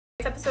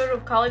This episode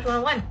of College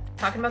 101,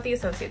 talking about the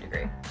associate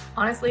degree.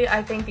 Honestly,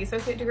 I think the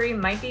associate degree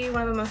might be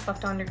one of the most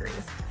slept on degrees.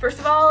 First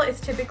of all, it's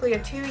typically a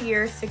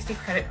 2-year,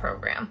 60-credit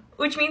program,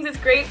 which means it's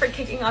great for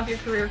kicking off your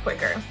career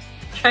quicker.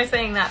 Try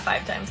saying that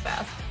 5 times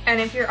fast.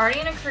 And if you're already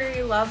in a career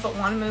you love but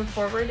want to move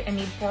forward and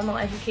need formal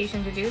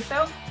education to do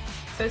so,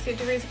 associate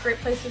degree is a great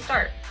place to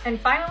start. And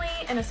finally,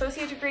 an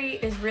associate degree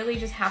is really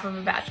just half of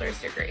a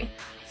bachelor's degree.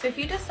 So if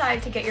you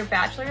decide to get your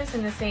bachelor's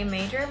in the same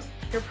major,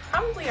 you're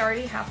probably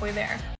already halfway there.